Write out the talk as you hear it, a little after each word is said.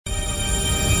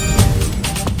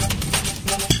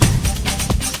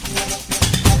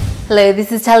Hello,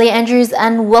 this is Talia Andrews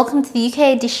and welcome to the UK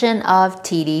edition of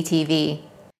TDTV.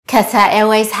 Qatar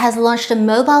Airways has launched a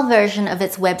mobile version of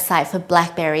its website for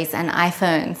Blackberries and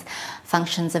iPhones.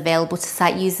 Functions available to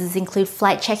site users include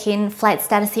flight check-in, flight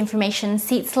status information,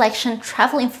 seat selection,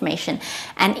 travel information,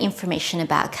 and information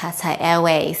about Qatar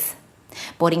Airways.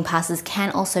 Boarding passes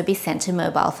can also be sent to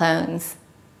mobile phones.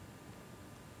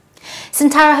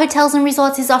 Santara Hotels and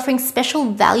Resorts is offering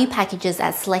special value packages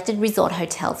at selected resort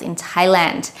hotels in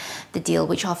Thailand. The deal,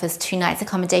 which offers 2 nights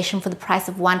accommodation for the price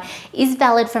of one, is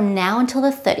valid from now until the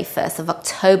 31st of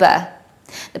October.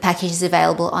 The package is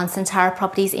available on Santara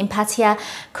properties in Pattaya,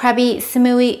 Krabi,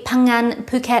 Samui, Phangan,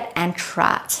 Phuket and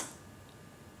Trat.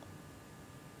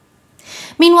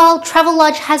 Meanwhile,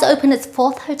 Travelodge has opened its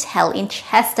 4th hotel in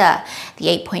Chester. The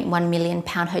 £8.1 million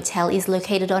hotel is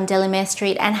located on Delamere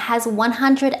Street and has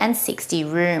 160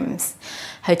 rooms.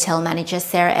 Hotel manager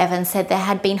Sarah Evans said there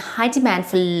had been high demand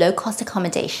for low-cost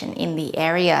accommodation in the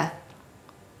area.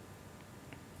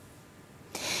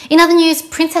 In other news,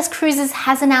 Princess Cruises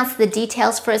has announced the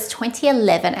details for its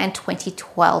 2011 and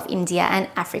 2012 India and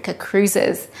Africa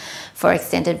cruises. 4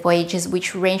 extended voyages,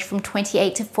 which range from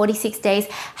 28 to 46 days,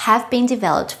 have been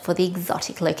developed for the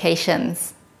exotic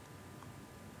locations.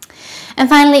 And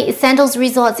finally, Sandals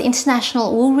Resorts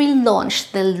International will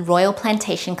relaunch the Royal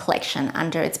Plantation collection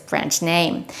under its brand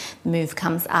name. The move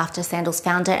comes after Sandals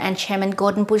founder and chairman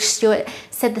Gordon Bush Stewart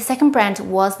said the second brand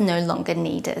was no longer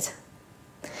needed.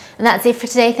 And that's it for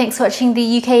today. Thanks for watching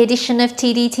the UK edition of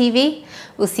TDTV.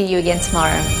 We'll see you again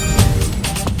tomorrow.